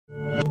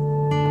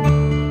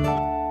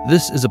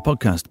This is a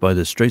podcast by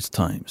the Straits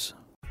Times.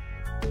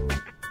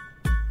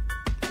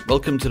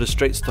 Welcome to the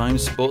Straits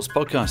Times Sports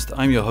Podcast.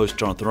 I'm your host,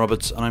 Jonathan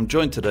Roberts, and I'm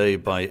joined today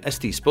by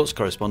ST Sports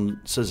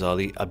correspondent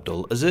Sazali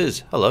Abdul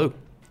Aziz. Hello.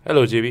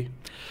 Hello, JB.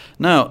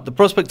 Now, the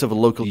prospect of a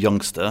local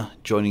youngster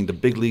joining the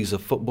big leagues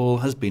of football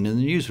has been in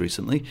the news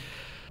recently.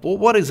 But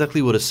what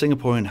exactly would a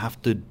Singaporean have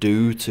to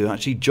do to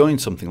actually join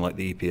something like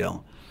the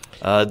EPL?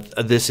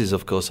 This is,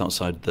 of course,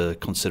 outside the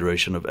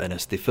consideration of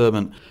NS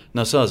deferment.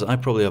 Now, Saz, I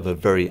probably have a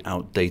very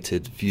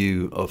outdated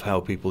view of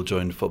how people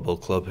join a football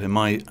club. In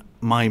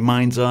my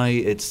mind's eye,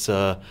 it's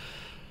a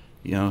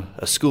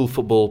school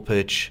football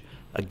pitch.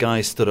 A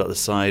guy stood at the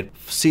side,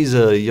 sees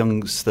a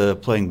youngster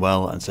playing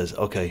well, and says,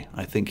 "Okay,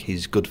 I think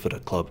he's good for the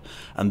club,"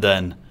 and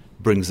then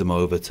brings them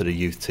over to the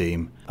youth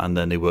team, and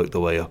then they work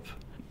their way up.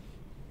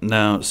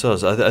 Now,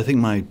 Saz, I think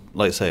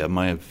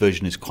my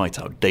version is quite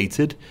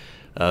outdated.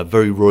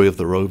 Very Roy of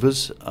the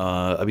Rovers.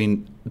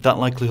 That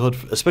likelihood,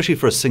 especially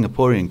for a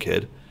Singaporean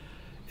kid,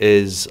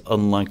 is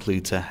unlikely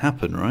to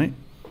happen, right?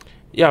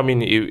 Yeah, I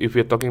mean, if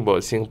we're talking about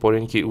a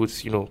Singaporean kid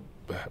who's,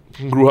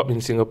 grew up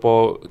in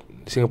Singapore,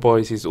 Singapore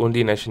is his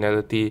only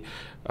nationality.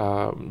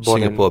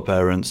 Singapore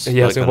parents.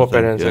 Yeah, Singapore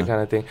parents, that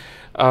kind of thing.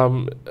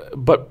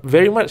 But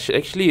very much,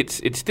 actually,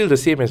 it's still the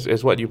same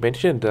as what you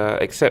mentioned,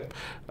 except,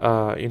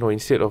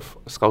 instead of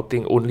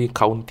scouting only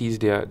counties,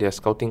 they're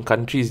scouting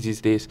countries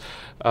these days.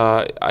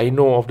 I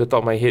know off the top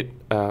of my head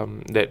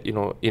that,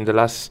 in the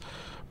last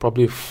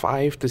probably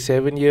 5 to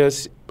 7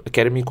 years,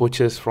 academy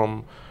coaches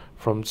from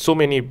so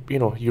many,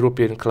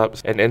 European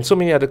clubs and so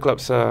many other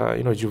clubs,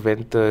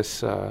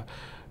 Juventus,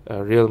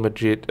 Real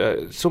Madrid,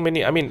 so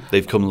many. I mean,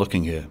 they've come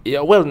looking here.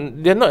 Yeah, well,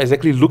 they're not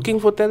exactly looking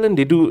for talent.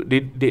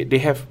 They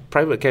have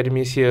private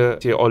academies here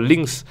or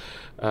links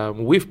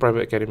with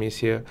private academies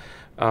here,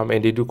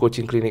 and they do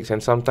coaching clinics.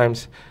 And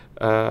sometimes,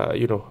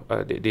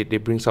 they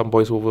bring some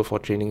boys over for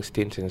training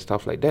stints and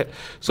stuff like that.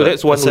 So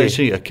that's one way.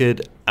 Essentially, a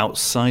kid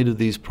outside of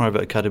these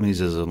private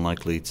academies is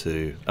unlikely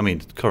to. I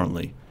mean,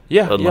 currently.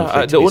 Yeah.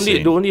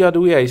 The only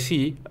other way I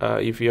see,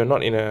 if you're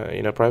not in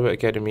a private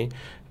academy,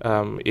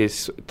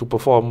 is to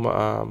perform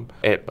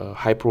at a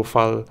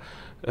high-profile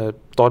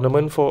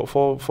tournament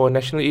for a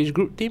national age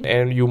group team,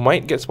 and you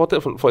might get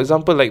spotted. For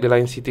example, like the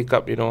Lion City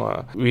Cup.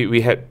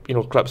 We had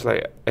clubs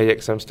like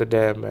Ajax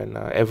Amsterdam and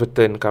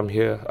Everton come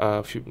here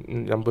a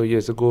number of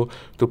years ago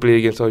to play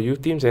against our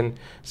youth teams, and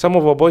some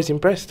of our boys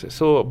impressed.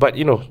 So, but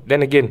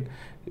then again,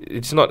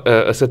 it's not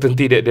a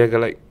certainty that they're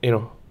like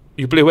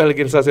you play well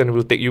against us and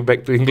we'll take you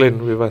back to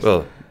England with us.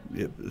 Well,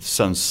 it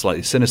sounds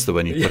slightly sinister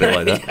when you put it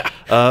like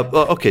that.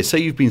 Okay, say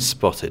you've been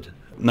spotted.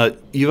 Now,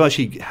 you've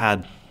actually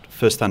had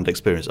first-hand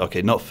experience.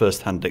 Okay, not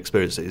first-hand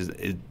experience.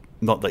 It's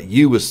not that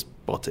you were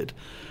spotted,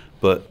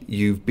 but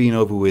you've been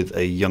over with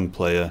a young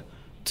player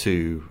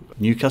to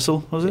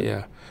Newcastle, was it?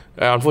 Yeah.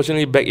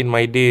 Unfortunately, back in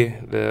my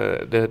day,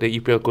 the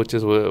EPL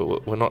coaches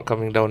were not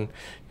coming down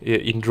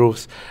in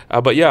droves.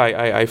 But yeah,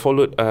 I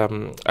followed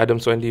Adam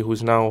Swanley,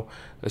 who's now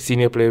a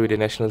senior player with the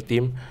national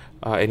team,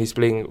 and he's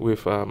playing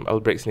with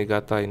Albirex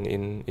Niigata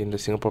in the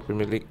Singapore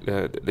Premier League,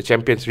 the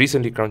champions,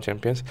 recently crowned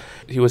champions.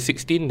 He was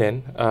 16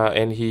 then,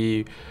 and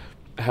he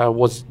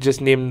was just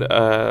named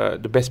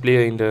the best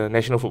player in the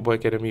National Football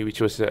Academy,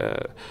 which was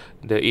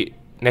the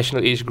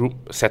national age group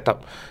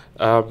setup.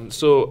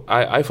 So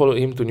I followed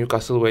him to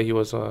Newcastle, where he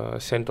was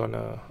sent on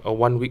a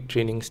 1 week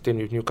training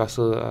stint with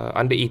Newcastle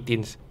under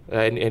 18s,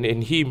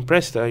 and he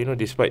impressed,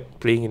 despite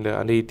playing in the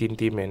under 18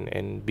 team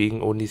and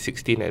being only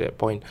 16 at that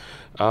point.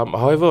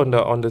 However, on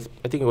the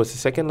I think it was the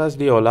second last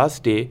day or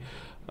last day,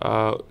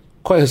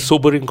 quite a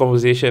sobering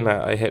conversation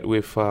I had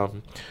with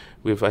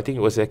I think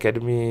it was the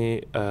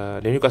academy,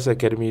 the Newcastle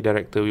Academy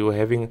director. We were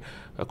having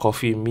a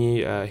coffee,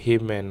 me,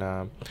 him,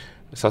 and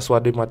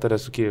Saswade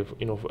Matadasuki,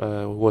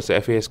 who was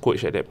the FAS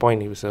coach at that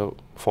point. He was a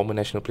former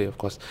national player, of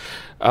course.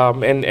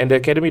 And the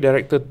academy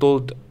director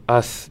told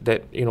us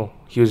that,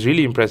 he was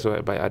really impressed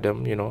by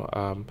Adam,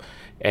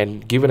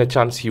 and given a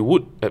chance, he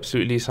would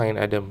absolutely sign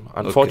Adam.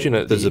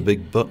 Unfortunately... Okay. There's a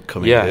big buck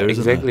coming here, isn't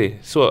exactly. there?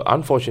 So,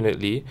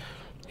 unfortunately,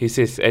 he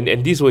says,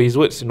 and these were his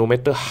words, no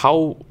matter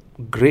how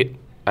great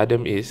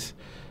Adam is,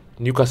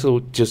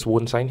 Newcastle just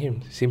won't sign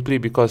him, simply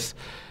because,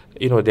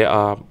 there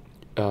are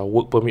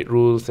work permit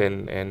rules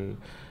and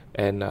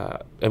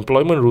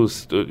employment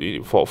rules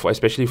for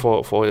especially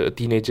for a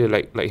teenager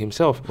like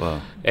himself.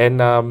 Wow.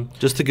 And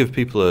just to give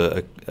people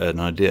an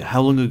idea,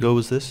 how long ago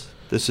was this?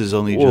 This is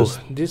only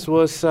This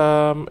was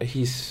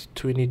he's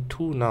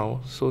 22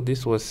 now, so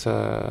this was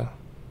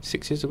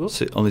 6 years ago.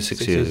 Only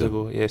 6 years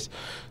ago. Yes.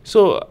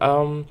 So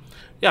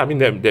yeah, I mean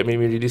that made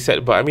me really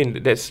sad, but I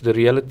mean that's the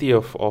reality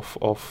of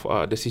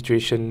the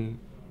situation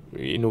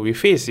we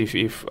face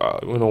if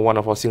one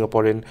of our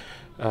Singaporean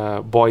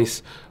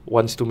boys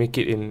wants to make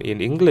it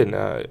in England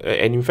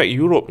and in fact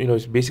Europe.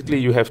 It's basically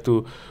you have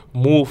to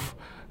move.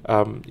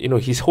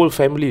 His whole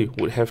family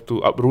would have to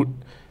uproot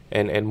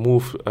and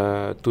move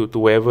to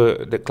wherever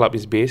the club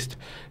is based,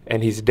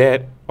 and his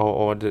dad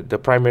or the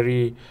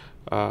primary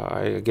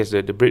I guess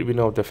the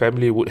breadwinner of the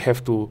family would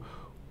have to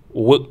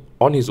work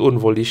on his own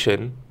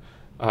volition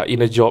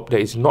in a job that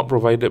is not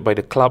provided by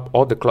the club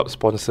or the club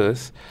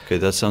sponsors. Okay,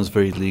 that sounds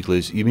very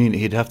legalist. You mean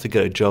he'd have to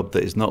get a job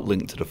that is not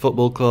linked to the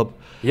football club?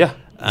 Yeah,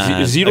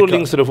 zero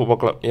links to the football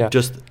club. Yeah,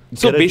 just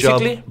so get a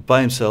basically job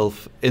by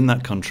himself in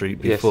that country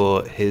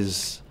before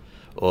his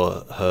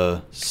or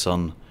her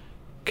son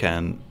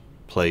can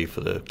play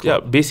for the club. Yeah,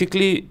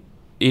 basically,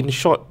 in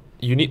short,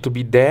 you need to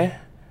be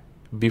there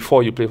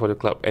before you play for the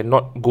club and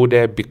not go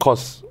there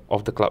because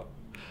of the club.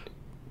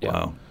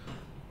 Yeah.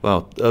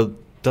 Wow.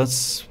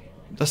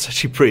 That's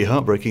actually pretty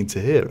heartbreaking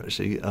to hear,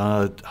 actually.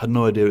 I had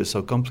no idea it's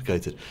so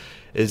complicated.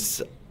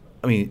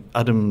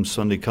 Adam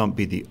Sunday can't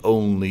be the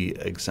only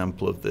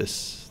example of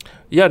this.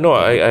 Yeah, no,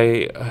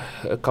 I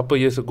a couple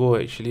of years ago,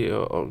 actually,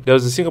 there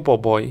was a Singapore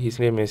boy. His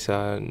name is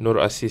Nur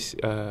Aziz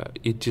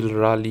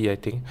Ijilrali, I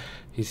think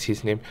is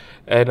his name.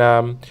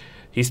 And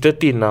he's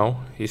 13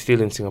 now. He's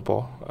still in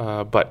Singapore.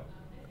 But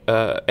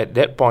at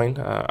that point,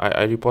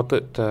 I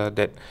reported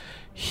that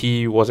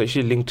he was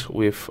actually linked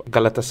with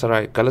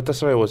Galatasaray.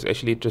 Galatasaray was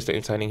actually interested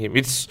in signing him.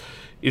 It's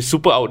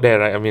super out there,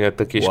 right? I mean, a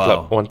Turkish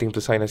club wanting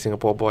to sign a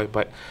Singapore boy.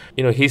 But,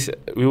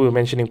 we were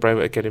mentioning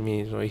private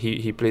academy.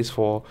 He played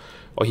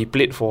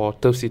for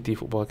Turf City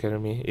Football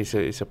Academy.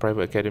 It's a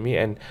private academy.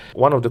 And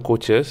one of the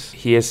coaches,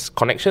 he has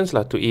connections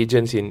to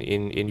agents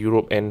in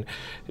Europe. And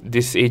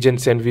this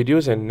agent sent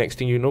videos, and next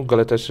thing you know,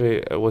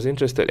 Galatasaray was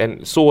interested.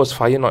 And so was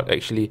Feyenoord,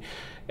 actually.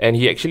 And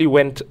he actually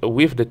went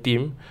with the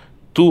team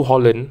to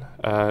Holland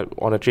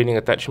on a training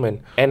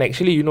attachment. And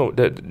actually,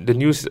 the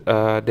news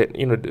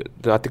the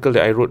article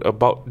that I wrote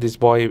about this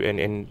boy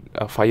and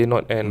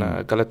Feyenoord and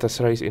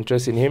Galatasaray's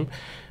interest in him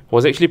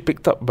was actually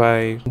picked up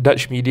by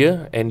Dutch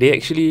media, and they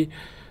actually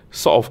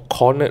sort of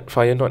cornered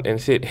Feyenoord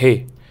and said,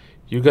 hey,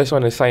 you guys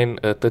want to sign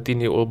a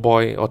 13-year-old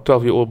boy or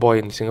 12-year-old boy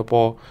in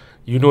Singapore,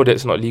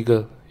 that's not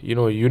legal. You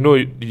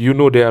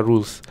know there are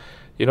rules.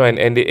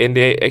 And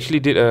they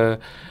actually did a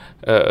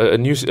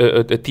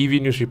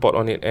TV news report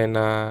on it, and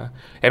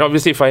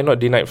obviously Feyenoord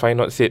denied.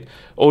 Feyenoord said,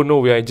 "Oh no,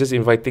 we are just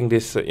inviting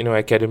this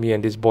academy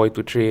and this boy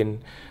to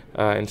train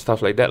and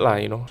stuff like that, lah."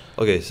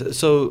 Okay,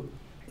 so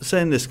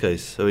say in this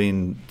case,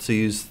 to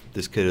use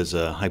this kid as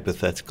a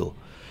hypothetical,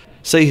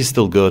 say he's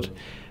still good.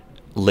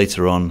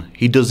 Later on,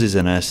 he does his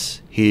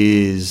NS.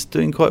 He's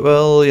doing quite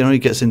well. He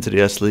gets into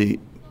the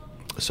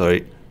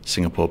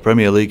Singapore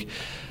Premier League,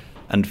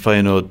 and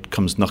Feyenoord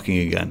comes knocking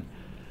again.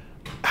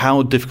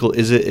 How difficult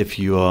is it if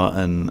you are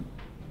an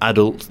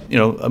adult,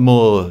 a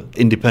more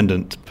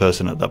independent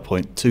person at that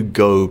point, to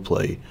go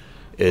play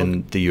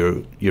in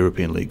the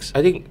European leagues?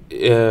 I think,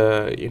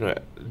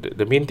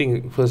 the main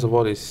thing, first of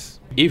all, is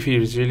if he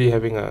is really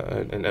having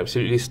an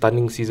absolutely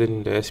stunning season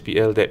in the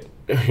SPL that,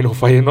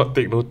 Feyenoord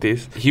take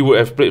notice, he would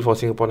have played for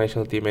Singapore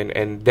national team,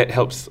 and that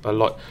helps a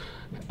lot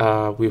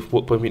with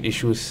work permit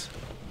issues.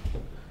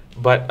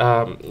 But,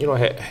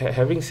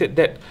 having said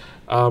that,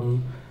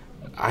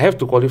 I have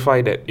to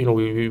qualify that,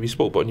 we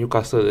spoke about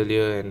Newcastle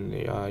earlier,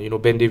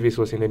 and, Ben Davies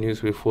was in the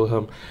news with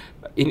Fulham.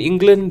 In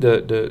England,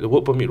 the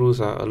work permit rules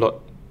are a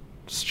lot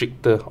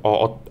stricter,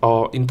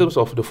 or in terms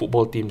of the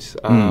football teams,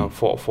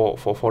 for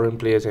foreign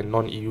players and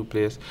non-EU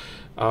players.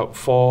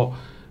 For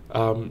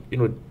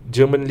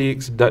German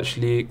leagues, Dutch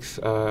leagues,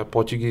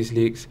 Portuguese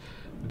leagues,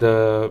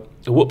 the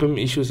work permit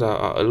issues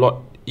are a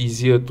lot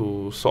easier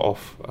to sort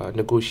of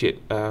negotiate.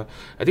 I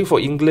think for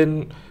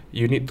England,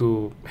 you need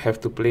to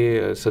have to play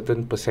a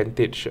certain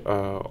percentage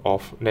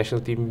of national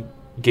team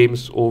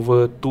games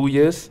over 2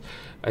 years.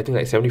 I think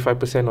like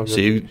 75% of your... So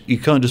you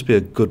can't just be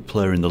a good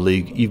player in the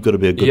league. You've got to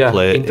be a good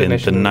player in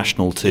the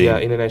national team. Yeah,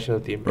 in the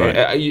national team.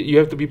 Right. You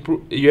have to be.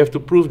 You have to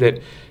prove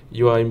that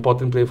you are an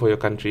important player for your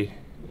country.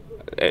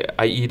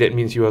 I.e., that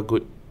means you are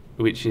good,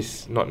 which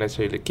is not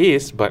necessarily the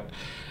case. But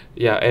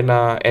yeah,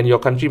 and your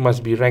country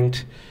must be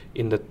ranked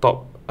in the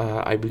top.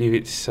 I believe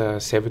it's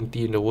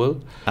 70 in the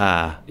world.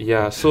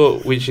 Yeah, so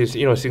which is,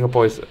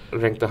 Singapore is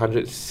ranked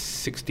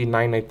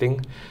 169, I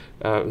think.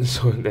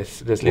 So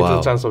there's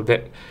little chance of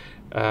that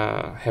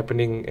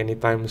happening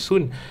anytime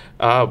soon.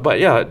 But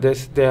yeah,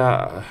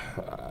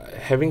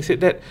 having said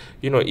that,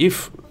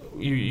 if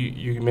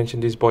you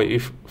mentioned this boy,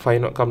 if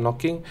Feyenoord come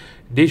knocking,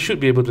 they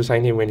should be able to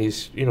sign him when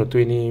he's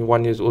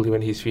 21 years old,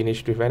 when he's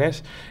finished with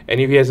NS.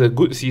 And if he has a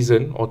good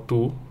season or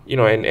two,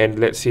 and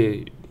let's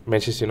say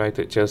Manchester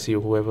United, Chelsea,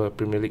 or whoever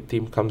Premier League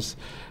team comes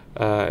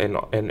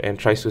and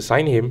tries to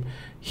sign him,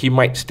 he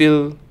might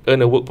still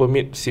earn a work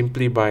permit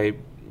simply by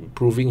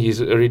proving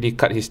he's already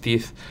cut his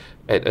teeth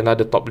at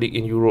another top league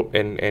in Europe,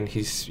 and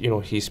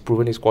he's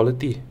proven his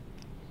quality.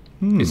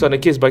 It's on a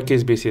case by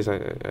case basis.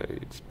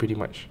 It's pretty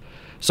much.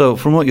 So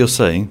from what you're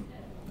saying,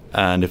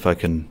 and if I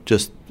can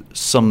just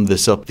sum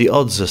this up, the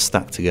odds are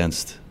stacked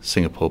against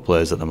Singapore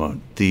players at the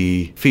moment.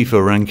 The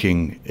FIFA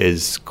ranking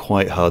is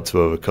quite hard to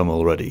overcome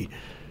already.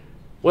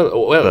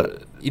 Well,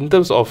 in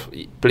terms of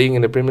playing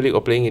in the Premier League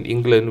or playing in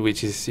England,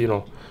 which is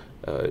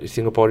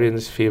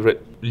Singaporeans'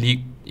 favourite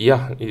league,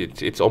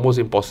 it's almost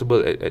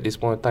impossible at this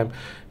point in time.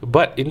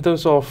 But in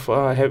terms of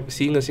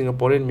seeing a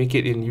Singaporean make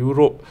it in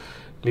Europe,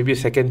 maybe a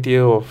second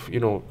tier of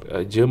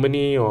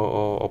Germany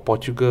or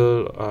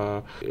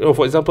Portugal.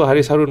 For example,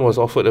 Haris Harun was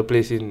offered a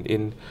place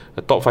in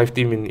a top 5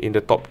 team in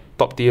the top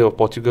tier of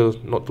Portugal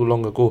not too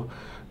long ago.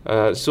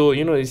 So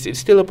it's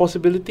still a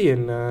possibility,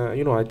 and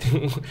I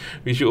think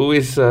we should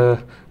always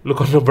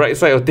look on the bright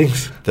side of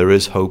things. There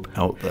is hope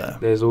out there.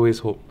 There's always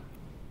hope.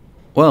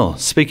 Well,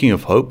 speaking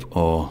of hope,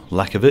 or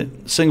lack of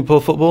it, Singapore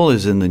football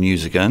is in the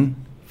news again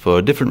for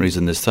a different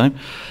reason this time.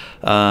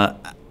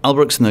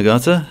 Albirex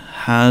Niigata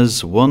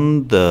has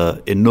won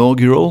the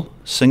inaugural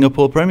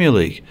Singapore Premier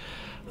League.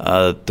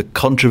 The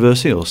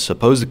controversy, or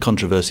supposed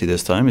controversy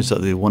this time, is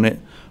that they won it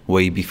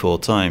way before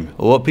time.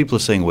 Or what people are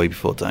saying way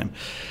before time.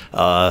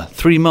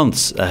 3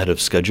 months ahead of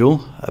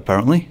schedule,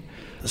 apparently.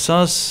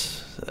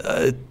 Saz,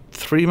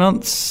 3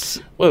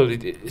 months? Well,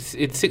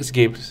 it's 6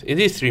 games. It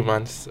is 3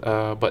 months,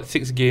 but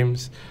 6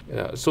 games.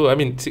 So, I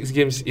mean, 6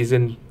 games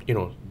isn't,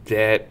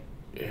 that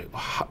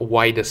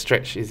wide a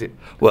stretch, is it?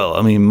 Well,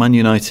 I mean, Man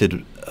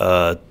United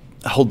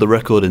hold the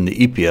record in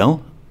the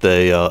EPL.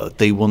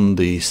 They won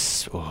the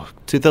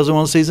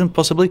 2001 season,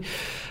 possibly,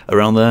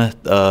 around there.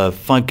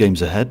 5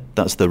 games ahead.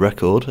 That's the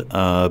record.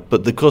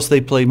 But of course,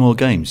 they play more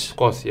games. Of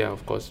course, yeah,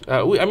 of course.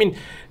 I mean,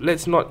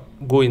 let's not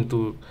go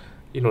into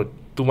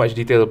too much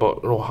detail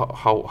about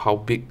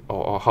how big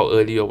or how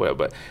early or whatever.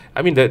 But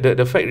I mean,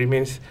 the fact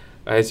remains,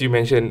 as you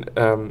mentioned,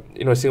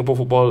 Singapore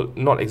football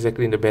not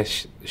exactly in the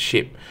best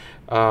shape.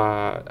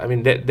 I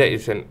mean, that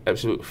is an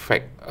absolute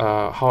fact.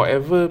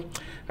 However,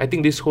 I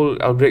think this whole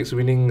Albirex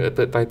winning a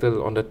 3rd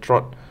title on the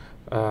trot,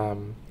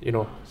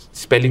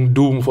 spelling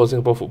doom for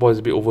Singapore football is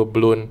a bit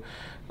overblown.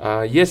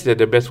 Yes, they're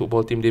the best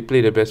football team. They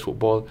play the best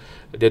football.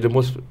 They're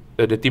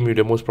the team with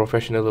the most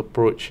professional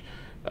approach.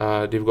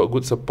 They've got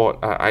good support.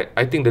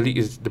 I think the league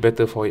is the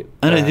better for it.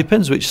 And it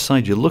depends which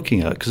side you're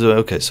looking at.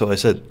 Because, so I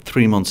said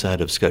 3 months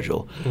ahead of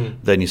schedule.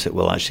 Then you said,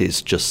 well, actually,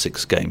 it's just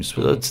 6 games.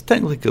 But it's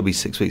technically could be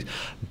 6 weeks.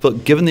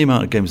 But given the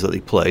amount of games that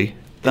they play,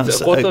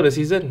 that's a quarter of the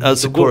season.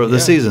 That's a quarter of the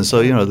season.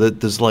 So,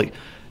 there's like,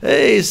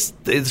 hey,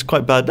 it's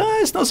quite bad. No,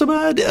 it's not so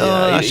bad.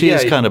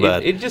 It's kind of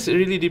bad. It just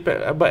really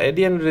depends. But at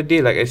the end of the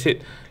day, like I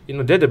said,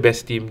 they're the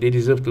best team. They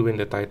deserve to win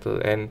the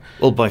title. And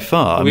well, by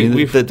far.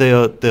 They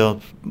are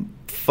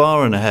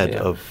far and ahead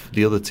of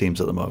the other teams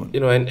at the moment.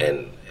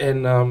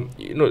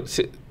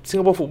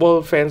 Singapore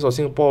football fans or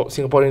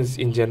Singaporeans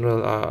in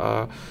general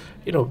are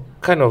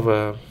kind of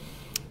a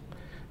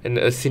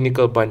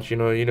cynical bunch. When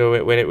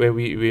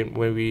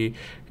we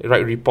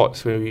write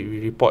reports, when we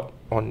report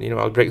on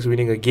Albirex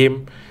winning a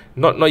game,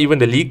 not even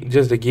the league,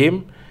 just the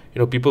game.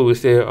 People will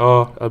say,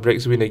 "Oh,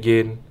 Albirex win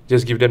again.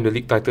 Just give them the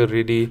league title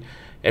already."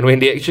 And when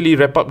they actually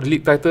wrap up the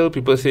league title,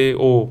 people say,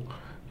 "Oh,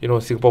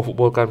 Singapore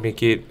football can't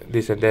make it.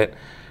 This and that."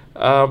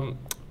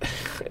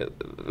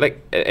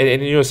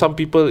 Some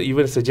people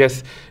even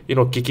suggest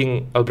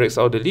kicking Albirex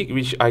out of the league,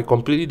 which I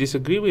completely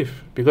disagree with,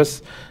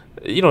 because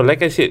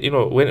like I said,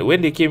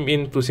 when they came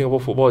into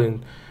Singapore football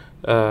in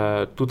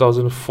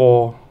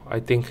 2004, I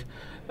think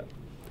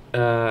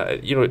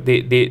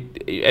they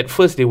at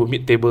first they were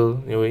mid-table,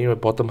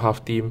 bottom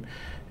half team,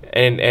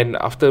 and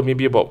after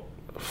maybe about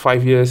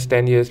 5 years,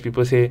 10 years,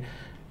 people say,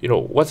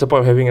 what's the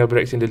point of having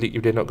Albirex in the league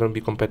if they're not going to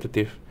be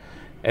competitive?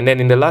 And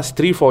then in the last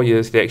 3-4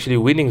 years, they're actually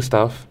winning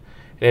stuff,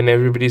 and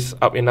everybody's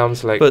up in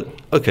arms like... But,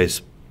 okay,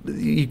 so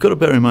you've got to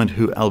bear in mind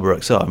who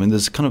Albirex are. I mean,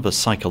 there's kind of a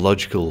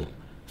psychological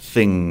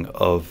thing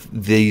of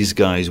these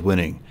guys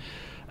winning.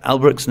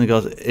 Albirex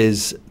Niigata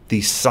is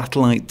the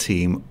satellite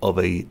team of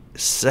a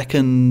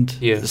second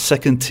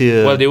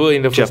tier... Well, they were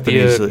in the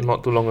Japanese first tier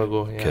not too long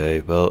ago. Yeah.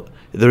 Okay, well,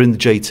 they're in the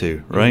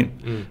J2, right?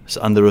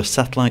 And they're a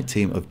satellite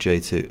team of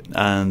J2.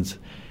 And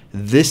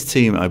this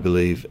team, I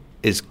believe,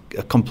 is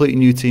a completely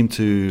new team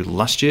to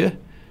last year.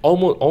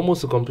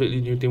 Almost a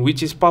completely new team,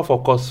 which is par for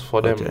course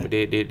for them.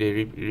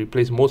 They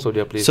replace most of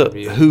their players. So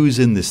who's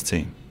in this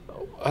team?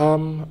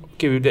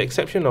 With the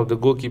exception of the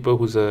goalkeeper,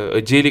 who's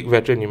a J-League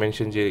veteran. You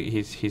mentioned J-League.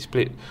 He's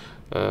played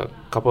a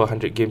couple of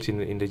 100 games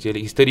in the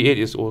J-League. He's 38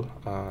 years old,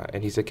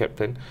 and he's a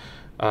captain.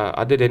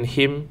 Other than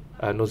him,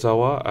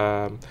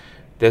 Nozawa,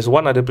 there's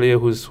one other player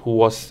who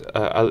was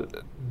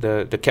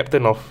the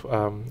captain of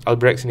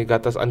Albirex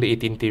Niigata's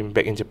under-18 team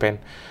back in Japan.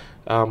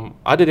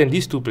 Other than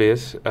these 2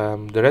 players,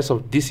 the rest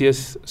of this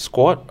year's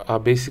squad are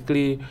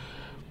basically,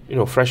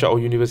 fresh out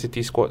of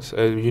university squads,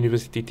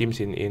 university teams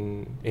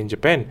in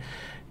Japan,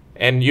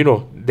 and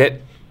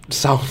that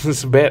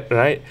sounds bad,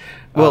 right?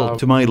 Well,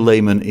 to my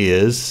layman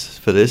ears,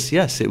 for this,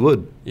 yes, it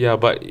would. Yeah,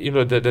 but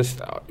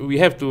we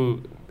have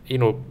to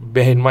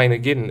bear in mind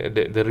again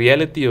the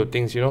reality of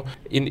things.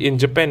 In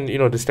Japan,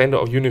 the standard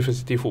of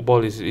university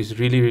football is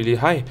really, really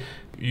high.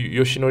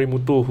 Yoshinori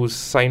Muto, who's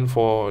signed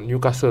for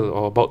Newcastle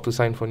or about to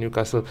sign for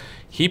Newcastle,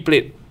 he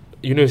played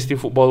university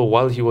football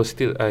while he was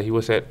still he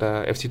was at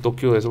FC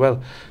Tokyo as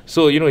well.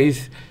 So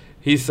he's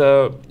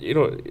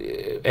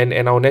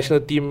and our national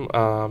team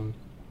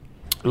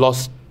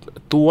lost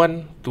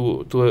 2-1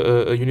 to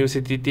a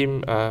university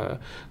team a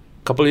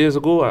couple of years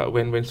ago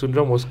when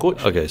Sundram was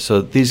coach. Okay,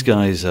 so these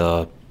guys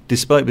are,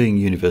 despite being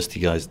university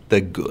guys,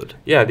 they're good.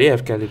 Yeah, they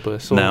have caliber.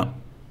 So now,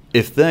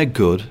 if they're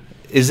good,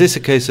 Is this a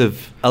case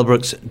of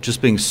Albirex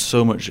just being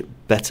so much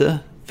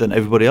better than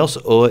everybody else,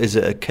 or is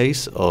it a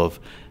case of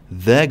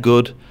they're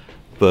good,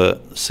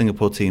 but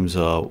Singapore teams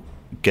are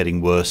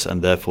getting worse,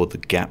 and therefore the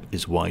gap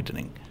is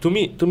widening? To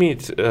me,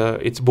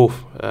 it's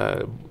both.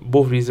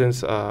 Both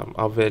reasons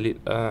are valid.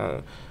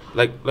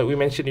 Like we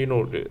mentioned,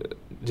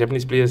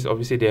 Japanese players,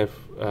 obviously they have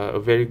a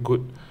very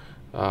good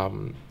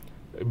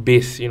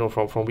base,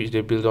 from which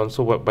they build on.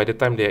 So by the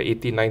time they're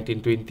 18,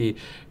 19, 20,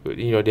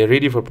 they're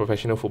ready for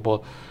professional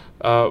football.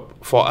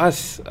 For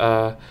us,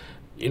 I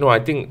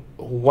think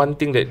one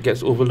thing that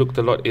gets overlooked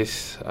a lot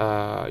is,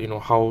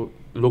 how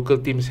local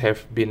teams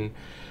have been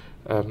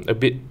a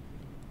bit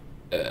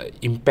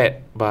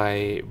impaired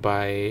by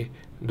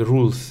the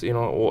rules.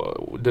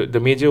 The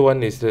major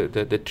one is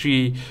the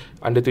 3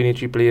 under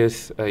 23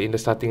 players in the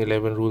starting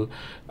 11 rule.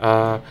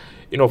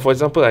 For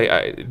example,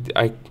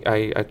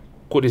 I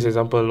quote this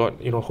example a lot.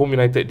 Home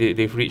United,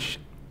 they've reached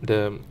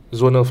the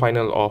zonal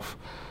final of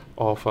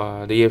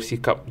the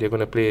AFC Cup. They're going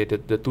to play the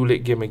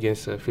 2-leg game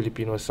against a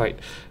Filipino side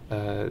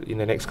in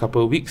the next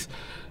couple of weeks.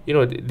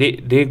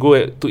 They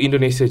go to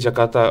Indonesia,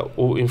 Jakarta,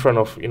 in front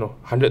of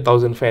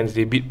 100,000 fans.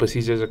 They beat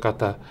Persija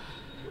Jakarta.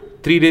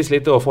 3 days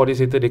later or 4 days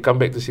later, they come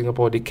back to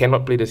Singapore. They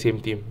cannot play the same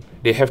team.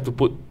 They have to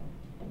put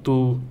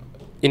 2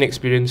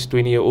 inexperienced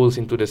 20-year-olds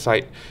into the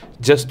side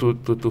just to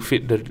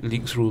fit the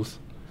league's rules.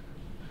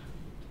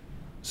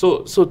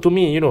 So to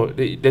me,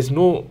 there's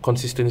no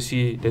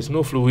consistency. There's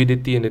no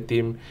fluidity in the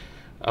team.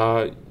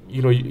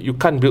 You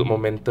can't build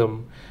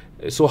momentum.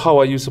 So how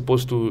are you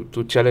supposed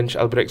to challenge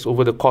Albirex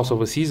over the course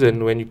of a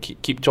season when you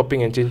keep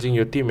chopping and changing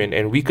your team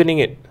and weakening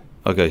it?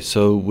 Okay,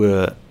 so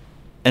we're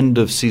end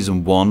of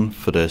season 1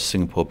 for the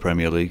Singapore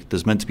Premier League.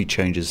 There's meant to be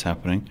changes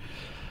happening.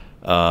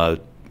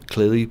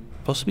 Clearly,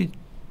 possibly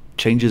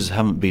changes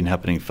haven't been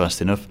happening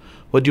fast enough.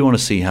 What do you want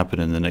to see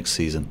happen in the next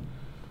season?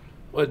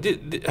 Well,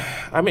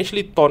 I'm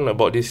actually torn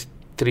about this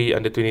 3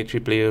 under 23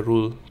 player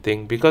rule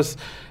thing because,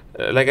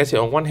 like I said,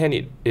 on one hand,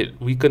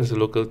 it weakens the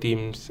local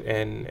teams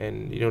and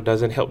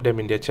doesn't help them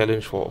in their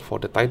challenge for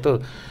the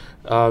title.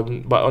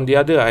 But on the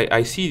other,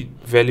 I see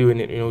value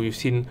in it. We've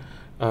seen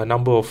a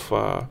number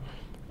of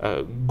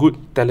good,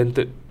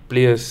 talented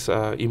players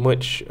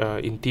emerge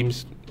in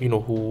teams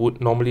who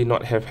would normally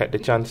not have had the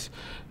chance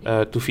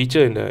to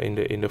feature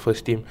in the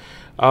first team.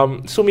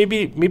 So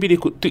maybe they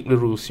could tweak the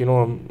rules.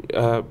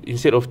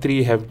 Instead of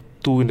 3, have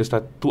 2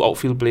 2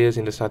 outfield players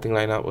in the starting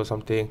lineup or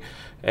something,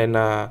 and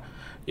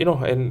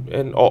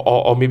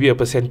or maybe a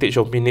percentage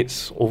of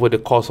minutes over the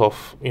course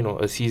of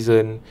a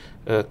season.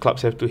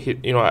 Clubs have to hit.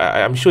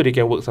 I'm sure they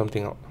can work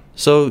something out.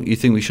 So you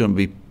think we shouldn't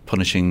be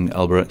punishing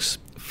Albirex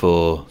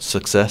for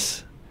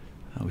success?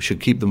 We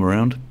should keep them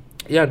around?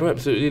 Yeah, no,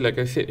 absolutely. Like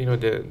I said,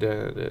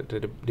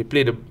 they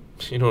play the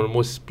the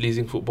most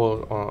pleasing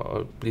football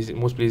or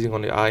most pleasing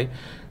on the eye.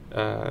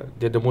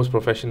 They're the most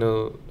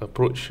professional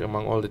approach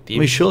among all the teams. I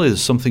mean, surely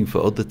there's something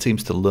for other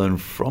teams to learn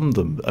from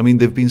them. I mean,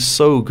 they've been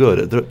so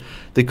good.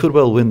 They could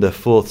well win their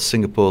 4th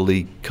Singapore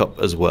League Cup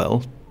as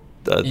well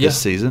this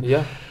season.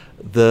 Yeah,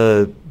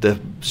 the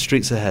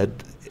streets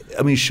ahead.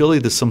 I mean, surely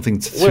there's something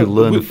to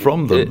learn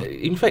from them.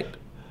 In fact,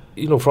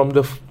 from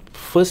the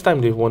first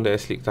time they've won the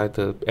S League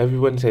title,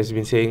 everyone has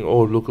been saying,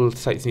 local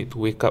sides need to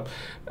wake up.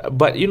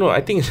 But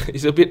I think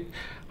it's a bit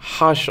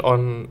harsh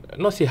on,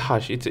 not say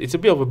harsh, it's a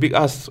bit of a big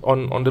ask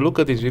on the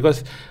local teams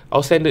because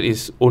our standard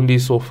is only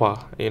so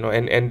far,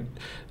 and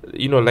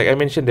like I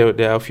mentioned,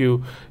 there are a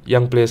few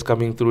young players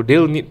coming through.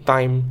 They'll need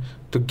time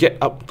to get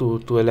up to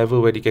a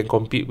level where they can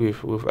compete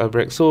with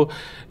Albirex. So,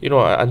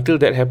 until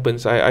that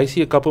happens, I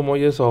see a couple more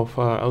years of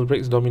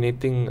Albirex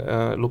dominating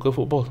local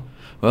football.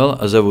 Well,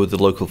 as ever with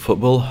the local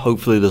football,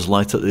 hopefully there's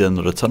light at the end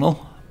of the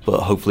tunnel,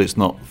 but hopefully it's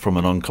not from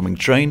an oncoming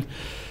train.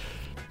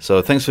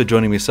 So thanks for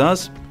joining me,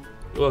 Saz.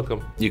 You're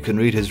welcome. You can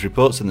read his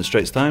reports in the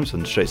Straits Times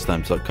on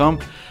straitstimes.com,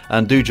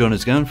 and do join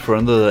us again for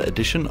another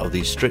edition of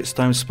the Straits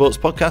Times Sports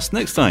Podcast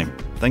next time.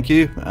 Thank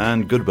you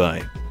and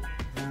goodbye.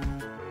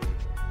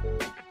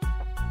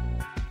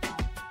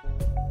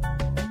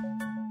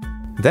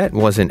 That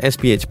was an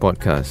SPH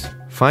podcast.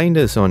 Find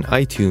us on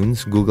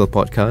iTunes, Google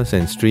Podcasts,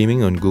 and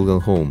streaming on Google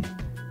Home.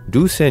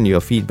 Do send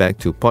your feedback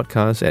to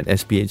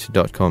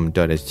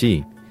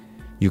podcast@sph.com.sg.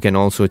 You can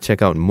also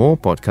check out more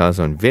podcasts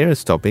on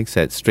various topics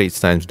at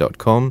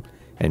straitstimes.com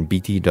and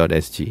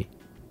bt.sg.